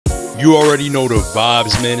You already know the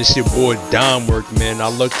vibes, man. It's your boy Domwork, man. Now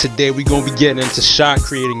look, today we gonna be getting into shot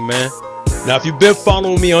creating, man. Now if you've been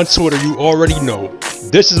following me on Twitter, you already know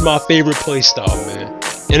this is my favorite playstyle, man.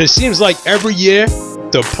 And it seems like every year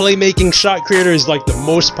the playmaking shot creator is like the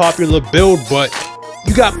most popular build, but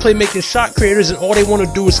you got playmaking shot creators and all they want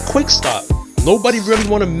to do is quick stop. Nobody really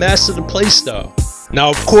want to master the playstyle. Now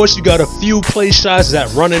of course you got a few play shots that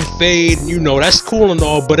run and fade, you know, that's cool and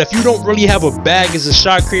all, but if you don't really have a bag as a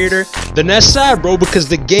shot creator, then that's sad, bro, because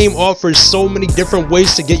the game offers so many different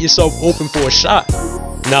ways to get yourself open for a shot.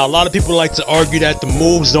 Now a lot of people like to argue that the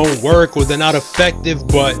moves don't work or they're not effective,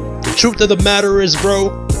 but the truth of the matter is,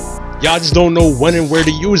 bro, y'all just don't know when and where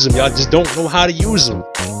to use them. Y'all just don't know how to use them.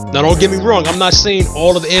 Now don't get me wrong, I'm not saying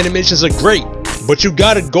all of the animations are great, but you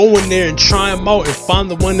gotta go in there and try them out and find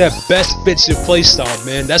the one that best fits your playstyle,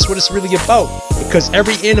 man. That's what it's really about. Because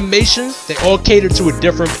every animation, they all cater to a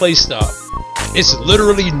different playstyle. It's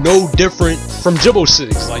literally no different from Jibbo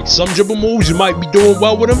Cities. Like some Jibbo moves, you might be doing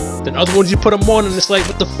well with them, then other ones you put them on and it's like,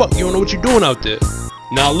 what the fuck, you don't know what you're doing out there.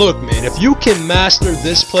 Now look, man, if you can master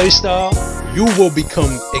this playstyle, you will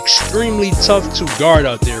become extremely tough to guard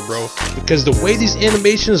out there, bro. Because the way these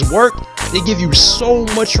animations work, they give you so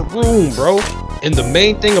much room, bro. And the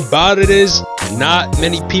main thing about it is, not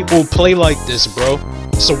many people play like this, bro.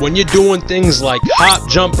 So when you're doing things like hop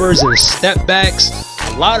jumpers and step backs,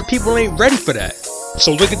 a lot of people ain't ready for that.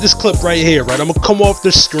 So look at this clip right here, right? I'm gonna come off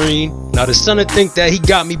the screen. Now the center think that he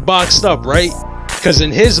got me boxed up, right? Because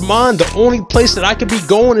in his mind, the only place that I could be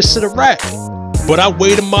going is to the rack. But I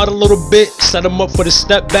wait him out a little bit, set him up for the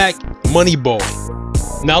step back, money ball.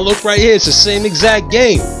 Now look right here, it's the same exact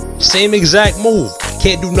game, same exact move.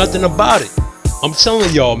 Can't do nothing about it. I'm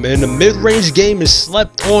telling y'all, man, the mid-range game is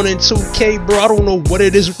slept on in 2K, bro. I don't know what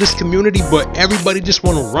it is with this community, but everybody just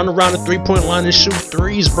want to run around the three-point line and shoot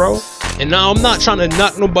threes, bro. And now I'm not trying to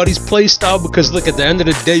knock nobody's play style, because look, at the end of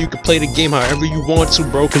the day, you can play the game however you want to,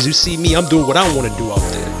 bro. Because you see me, I'm doing what I want to do out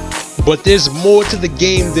there. But there's more to the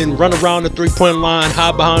game than run around the three-point line,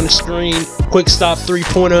 hide behind the screen, quick stop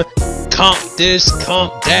three-pointer, comp this,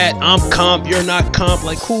 comp that, I'm comp, you're not comp.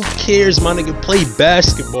 Like, who cares, my nigga? Play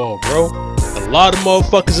basketball, bro. A lot of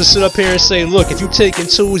motherfuckers will sit up here and say, look, if you taking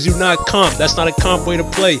twos, you not comp. That's not a comp way to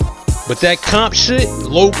play. But that comp shit,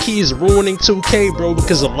 low-key, is ruining 2K, bro,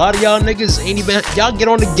 because a lot of y'all niggas ain't even, y'all get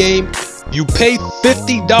on the game, you pay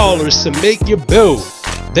 $50 to make your build.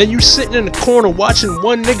 Then you sitting in the corner watching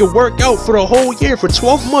one nigga work out for the whole year. For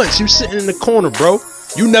 12 months, you sitting in the corner, bro.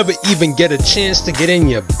 You never even get a chance to get in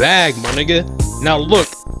your bag, my nigga. Now look,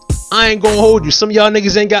 I ain't gonna hold you. Some of y'all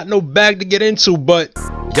niggas ain't got no bag to get into, but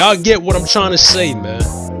y'all get what I'm trying to say, man.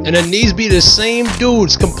 And then these be the same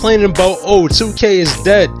dudes complaining about, oh, 2K is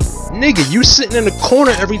dead. Nigga, you sitting in the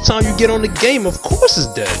corner every time you get on the game, of course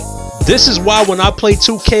it's dead. This is why when I play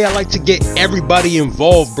 2K, I like to get everybody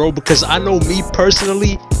involved, bro, because I know me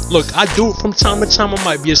personally, look, I do it from time to time. I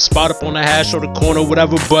might be a spot up on the hash or the corner or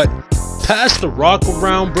whatever, but pass the rock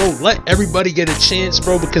around, bro. Let everybody get a chance,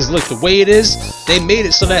 bro, because look, the way it is, they made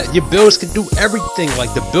it so that your builds can do everything.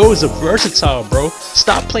 Like, the builds are versatile, bro.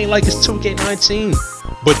 Stop playing like it's 2K19.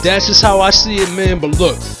 But that's just how I see it, man. But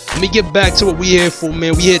look, let me get back to what we here for,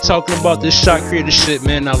 man. We here talking about this shot creator shit,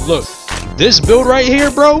 man. Now look, this build right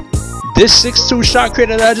here, bro, this 6'2" shot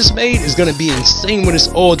creator that I just made is gonna be insane when it's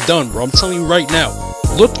all done, bro. I'm telling you right now.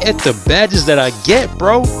 Look at the badges that I get,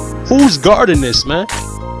 bro. Who's guarding this, man?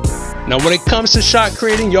 Now when it comes to shot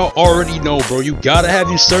creating, y'all already know, bro, you gotta have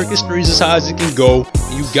your circus threes as high as it can go.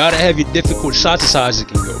 You gotta have your difficult shots as high as it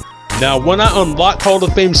can go. Now when I unlock Hall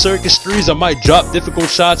of Fame circus threes, I might drop difficult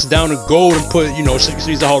shots down to gold and put, you know, circus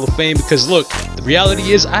threes to Hall of Fame, because look, the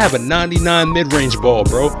reality is I have a 99 mid-range ball,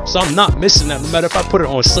 bro. So I'm not missing that no matter if I put it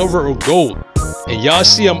on silver or gold. And y'all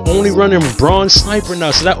see I'm only running bronze sniper now,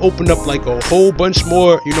 so that opened up like a whole bunch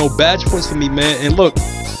more, you know, badge points for me, man. And look,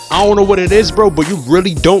 I don't know what it is, bro, but you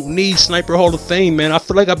really don't need Sniper Hall of Fame, man. I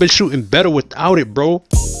feel like I've been shooting better without it, bro.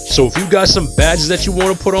 So if you got some badges that you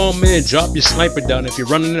want to put on, man, drop your sniper down. If you're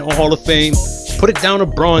running it on Hall of Fame, put it down to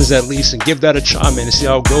bronze at least and give that a try, man, and see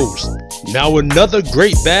how it goes. Now another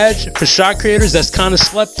great badge for shot creators that's kind of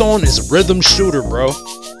slept on is Rhythm Shooter, bro.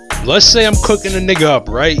 Let's say I'm cooking a nigga up,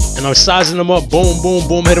 right? And I'm sizing him up, boom, boom,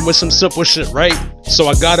 boom, hit him with some simple shit, right? So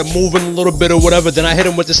I got him moving a little bit or whatever, then I hit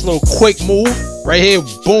him with this little quick move, right here,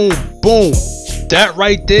 boom, boom. That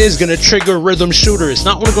right there is gonna trigger Rhythm Shooter. It's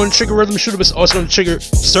not only gonna trigger Rhythm Shooter, but it's also gonna trigger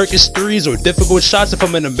circus threes or difficult shots if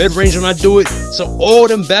I'm in the mid-range when I do it. So all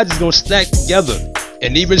them badges gonna stack together.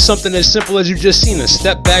 And even something as simple as you just seen, a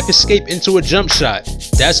step back escape into a jump shot,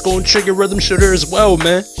 that's going to trigger Rhythm Shooter as well,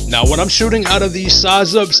 man. Now when I'm shooting out of these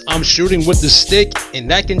size ups, I'm shooting with the stick, and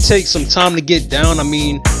that can take some time to get down. I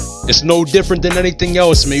mean, It's no different than anything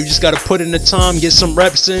else, man. You just gotta put in the time, get some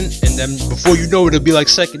reps in, and then before you know it, it'll be like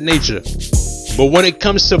second nature. But when it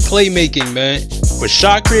comes to playmaking, man, for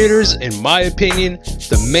shot creators, in my opinion,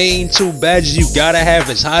 the main two badges you gotta have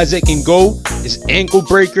as high as it can go is ankle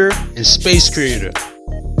breaker and space creator.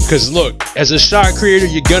 Because look, as a shot creator,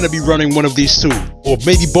 you're gonna be running one of these two, or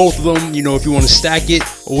maybe both of them, you know, if you want to stack it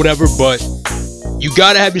or whatever. But you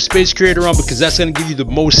gotta have your space creator on because that's gonna give you the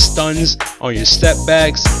most stuns on your step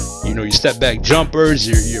backs, you know, your step back jumpers,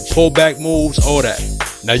 your pullback moves, all that.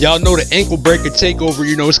 Now y'all know the ankle breaker takeover,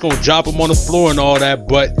 you know, it's gonna drop them on the floor and all that,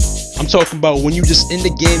 but I'm talking about when you just in the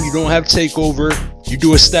game, you don't have takeover, you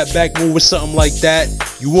do a step back move or something like that,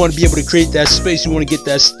 you want to be able to create that space, you want to get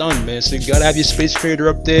that stun, man. So you gotta have your space creator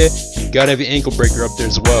up there, you gotta have your ankle breaker up there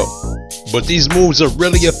as well. But these moves are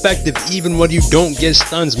really effective even when you don't get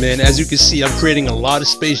stuns, man. As you can see, I'm creating a lot of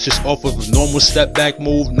space just off of a normal step back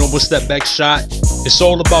move, normal step back shot. It's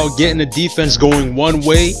all about getting the defense going one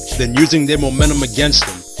way, then using their momentum against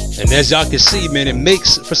them. And as y'all can see, man, it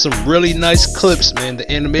makes for some really nice clips, man. The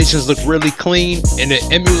animations look really clean, and it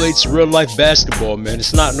emulates real life basketball, man.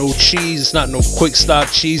 It's not no cheese, it's not no quick stop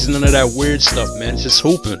cheese, none of that weird stuff, man. It's just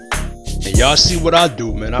hooping. And y'all see what I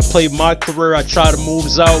do, man. I play my career, I try the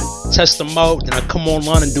moves out, test them out, then I come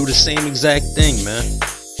online and do the same exact thing, man.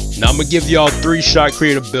 Now I'm gonna give y'all 3 shot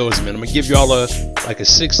creator builds, man. I'm gonna give y'all like a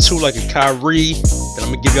 6'2", like a Kyrie. Then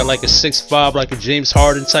I'm gonna give y'all like a 6'5", like a James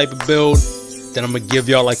Harden type of build. Then I'm gonna give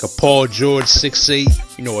y'all like a Paul George 6'8",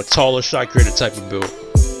 you know, a taller shot creator type of build.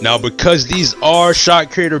 Now because these are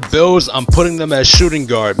shot creator builds, I'm putting them as shooting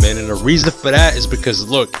guard, man. And the reason for that is because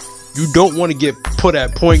look, you don't want to get put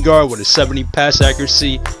at point guard with a 70 pass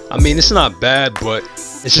accuracy. I mean, it's not bad, but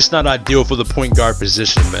it's just not ideal for the point guard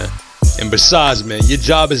position, man. And besides, man, your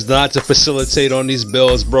job is not to facilitate on these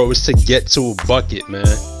builds, bro. It's to get to a bucket, man.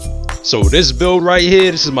 So this build right here,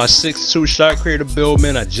 this is my 6'2" shot creator build,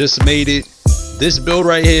 man. I just made it. This build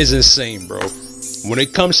right here is insane, bro. When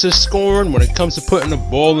it comes to scoring, when it comes to putting the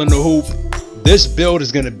ball in the hoop, this build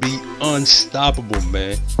is going to be unstoppable,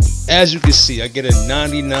 man. As you can see, I get a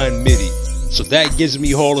 99 midi. So that gives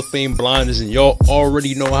me Hall of Fame blinders, and y'all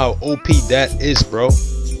already know how OP that is, bro.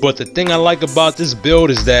 But the thing I like about this build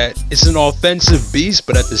is that it's an offensive beast,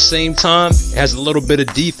 but at the same time, it has a little bit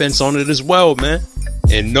of defense on it as well, man.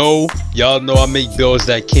 And no, y'all know I make builds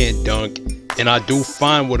that can't dunk, and I do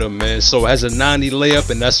fine with them, man. So it has a 90 layup,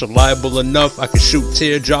 and that's reliable enough. I can shoot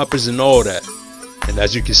teardroppers and all that. And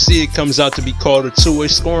as you can see, it comes out to be called a two-way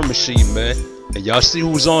scoring machine, man. And y'all see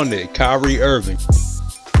who's on there, Kyrie Irving.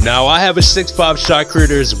 Now I have a 6'5" shot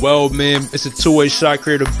creator as well, man. It's a two-way shot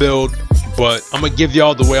creator build, but I'm gonna give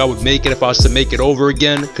y'all the way I would make it if I was to make it over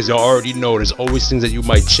again, because y'all already know there's always things that you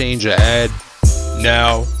might change or add.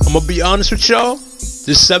 Now I'm gonna be honest with y'all,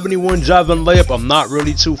 this 71 driving layup, I'm not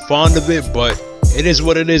really too fond of it, but it is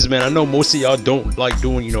what it is, man. I know most of y'all don't like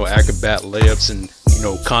doing, you know, acrobat layups and, you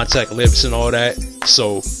know, contact layups and all that,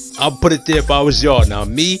 so I'll put it there if I was y'all. Now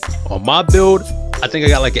me, on my build, I think I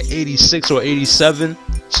got like an 86 or 87.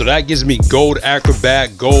 So that gives me gold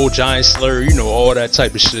acrobat, gold giant slur, you know, all that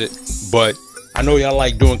type of shit. But I know y'all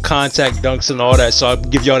like doing contact dunks and all that, so I'll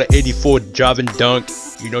give y'all the 84 driving dunk.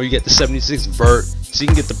 You know, you get the 76 vert, so you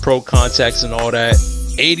can get the pro contacts and all that.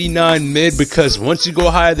 89 mid, because once you go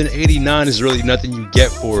higher than 89, there's really nothing you get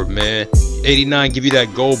for it, man. 89 give you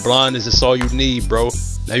that gold blindness, that's all you need, bro.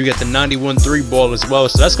 Now you got the 91 3 ball as well,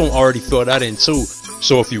 so that's gonna already fill that in too.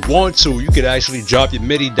 So if you want to, you could actually drop your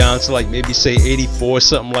midi down to like maybe say 84,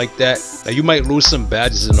 something like that. Now you might lose some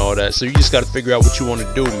badges and all that, so you just gotta figure out what you want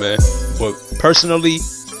to do, man. But personally,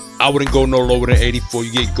 I wouldn't go no lower than 84.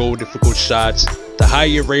 You get gold difficult shots. The higher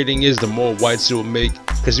your rating is, the more whites you'll make,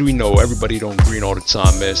 because we know everybody don't green all the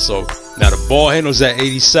time, man. So now the ball handles at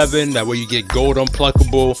 87, that way you get gold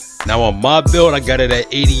unpluckable. Now on my build, I got it at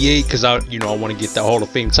 88 because I want to get that Hall of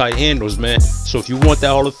Fame tight handles, man. So if you want that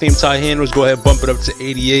Hall of Fame tight handles, go ahead and bump it up to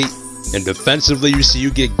 88. And defensively, you see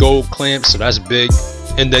you get gold clamps, so that's big.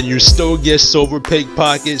 And then you still get silver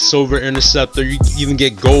pickpocket, silver interceptor. You even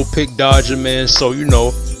get gold pick dodger, man. So you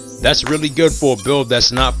know that's really good for a build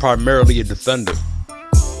that's not primarily a defender.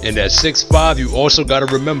 And at 6'5", you also got to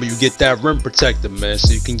remember you get that rim protector, man,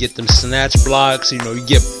 so you can get them snatch blocks. You know,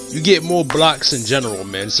 you get more blocks in general,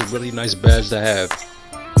 man. It's a really nice badge to have.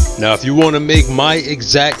 Now if you want to make my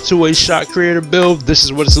exact two-way shot creator build, this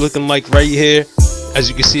is what it's looking like right here. As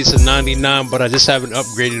you can see, it's a 99, but I just haven't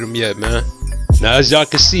upgraded them yet, man. Now as y'all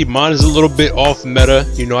can see, mine is a little bit off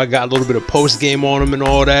meta. You know, I got a little bit of post game on them and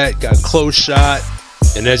all that. Got close shot.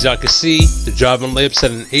 And as y'all can see, the driving layups at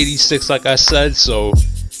an 86, like I said, so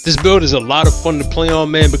This build is a lot of fun to play on,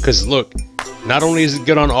 man, because look, not only is it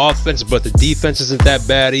good on offense, but the defense isn't that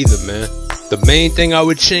bad either, man. The main thing I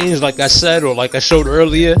would change, like I said, or like I showed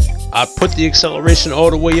earlier, I'd put the acceleration all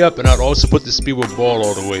the way up, and I'd also put the speed with ball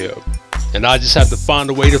all the way up. And I just have to find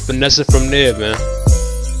a way to finesse it from there, man.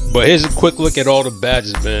 But here's a quick look at all the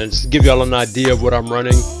badges, man, just to give y'all an idea of what I'm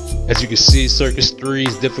running. As you can see, Circus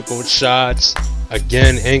 3s, difficult shots,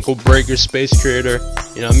 again, ankle breaker, space creator,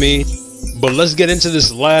 you know what I mean? But let's get into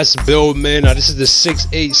this last build, man. Now this is the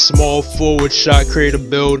 6'8" small forward shot creator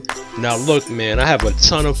build. Now look, man, I have a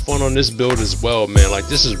ton of fun on this build as well, man. Like,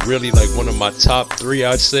 this is really like one of my top 3,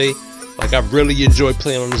 I'd say. Like, I really enjoy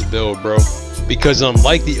playing on this build, bro, because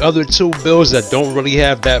unlike the other 2 builds that don't really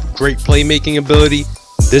have that great playmaking ability,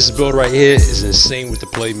 this build right here is insane with the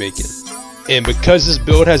playmaking. And because this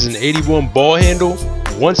build has an 81 ball handle,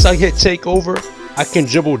 once I hit takeover, I can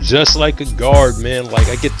dribble just like a guard, man. Like,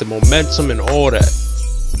 I get the momentum and all that.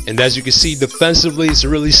 And as you can see, defensively, it's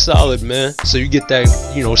really solid, man. So you get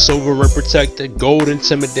that, you know, silver rim protector, gold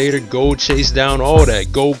intimidator, gold chase down, all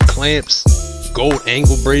that, gold clamps, gold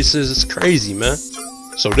ankle braces. It's crazy, man.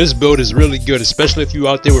 So this build is really good, especially if you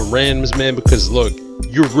out there with randoms, man, because look,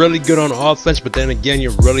 you're really good on offense, but then again,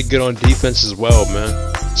 you're really good on defense as well,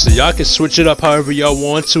 man. So y'all can switch it up however y'all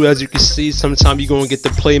want to. As you can see, sometimes you're going to get the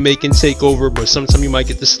playmaking takeover, but sometimes you might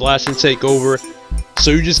get the slashing takeover.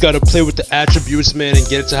 So you just got to play with the attributes, man, and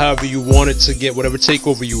get it to however you want it to get whatever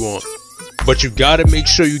takeover you want. But you got to make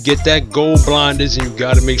sure you get that gold blinders, and you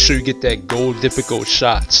got to make sure you get that gold difficult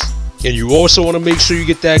shots. And you also want to make sure you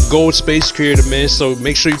get that gold space creator, man. So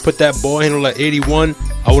make sure you put that ball handle at 81.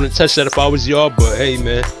 I wouldn't touch that if I was y'all, but hey,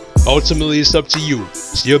 man, ultimately it's up to you.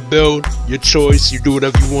 It's your build, your choice. You do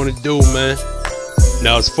whatever you want to do, man.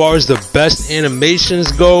 Now, as far as the best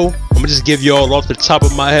animations go, I'm gonna just give y'all off the top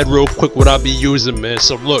of my head real quick what I'll be using, man.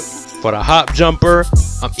 So look, for the hop jumper,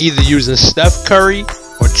 I'm either using Steph Curry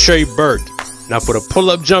or Trey Burke. Now for the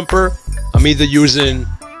pull-up jumper, I'm either using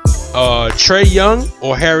Trey Young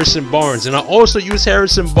or Harrison Barnes. And I also use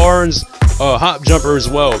Harrison Barnes hop jumper as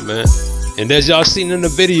well, man. And as y'all seen in the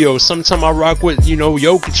video, sometimes I rock with, you know,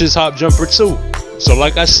 Jokic's hop jumper too. So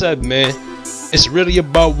like I said, man, it's really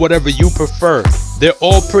about whatever you prefer. They're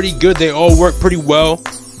all pretty good, they all work pretty well,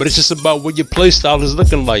 but it's just about what your playstyle is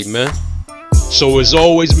looking like, man. So as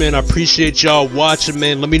always, man, I appreciate y'all watching,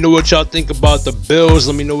 man. Let me know what y'all think about the builds.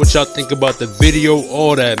 Let me know what y'all think about the video,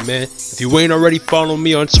 all that, man. If you ain't already following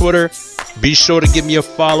me on Twitter, be sure to give me a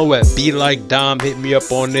follow at BeLikeDom. Hit me up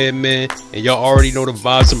on there, man. And y'all already know the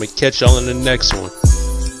vibes. I'm gonna catch y'all in the next one.